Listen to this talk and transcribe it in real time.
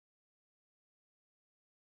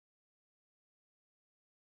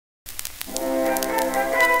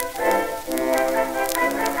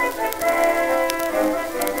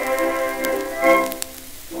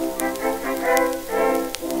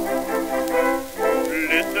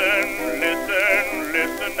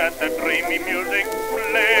the dreamy music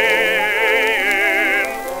playing.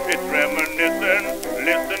 It's reminiscent,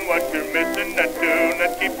 listen what you're missing, that tune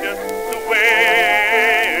that keeps you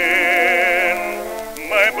swaying.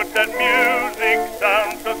 My, but that music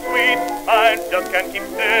sounds so sweet, I just can't keep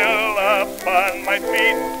still upon my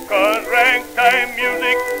feet. 'Cause ragtime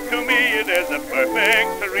music, to me it is a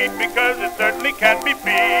perfect treat, because it certainly can't be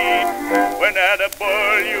beat. When at a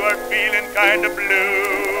ball you are feeling kind of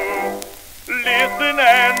blue, listen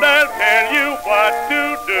and I'll tell you what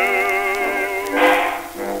to do.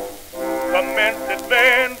 Commence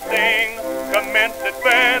advancing, commence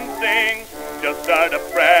advancing, just start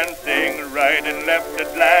a-prancing, right and left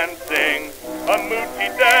a-glancing, a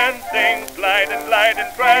moochee dancing, slide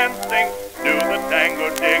and prancing, do the tango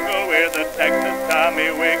jiggle with a Texas Tommy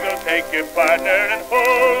wiggle, take your partner and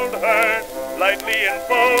hold her, lightly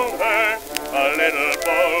enfold her, a little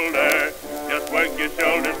bolder, just work your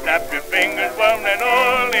shoulders, snap your fingers, one and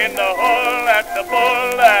all, in the hall, at the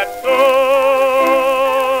ball, that's all.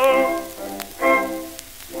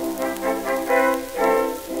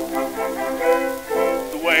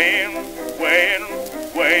 Swaying, swaying,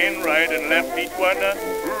 swaying, right and left, each one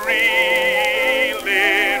reeling.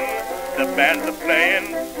 The bands are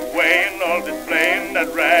playing, swaying, all displaying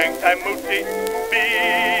that ragtime moochie feeling.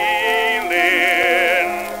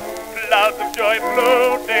 Clouds of joy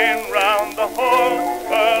floating round the hall,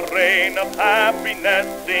 a rain of happiness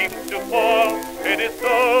seems to fall. It is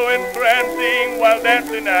so entrancing while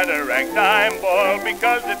dancing at a ragtime ball,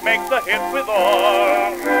 because it makes a hit with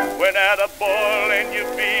all. When at a ball and you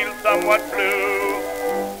feel somewhat blue,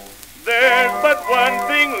 there's but one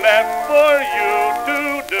thing left for you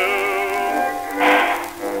to do.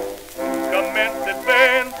 Commence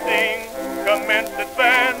advancing, commence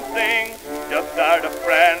advancing, just start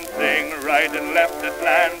a-prancing, right and left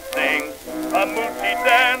a-glancing, a moochee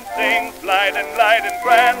dancing, slide and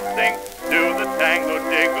prancing, do the tango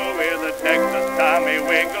jiggle with a Texas Tommy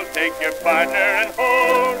wiggle, take your partner and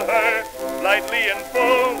hold her, lightly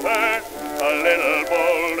enfold her, a little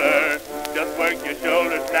bolder, just work your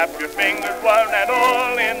shoulders, snap your fingers, one and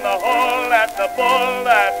all, in the hall, at the ball,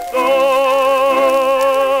 that's all.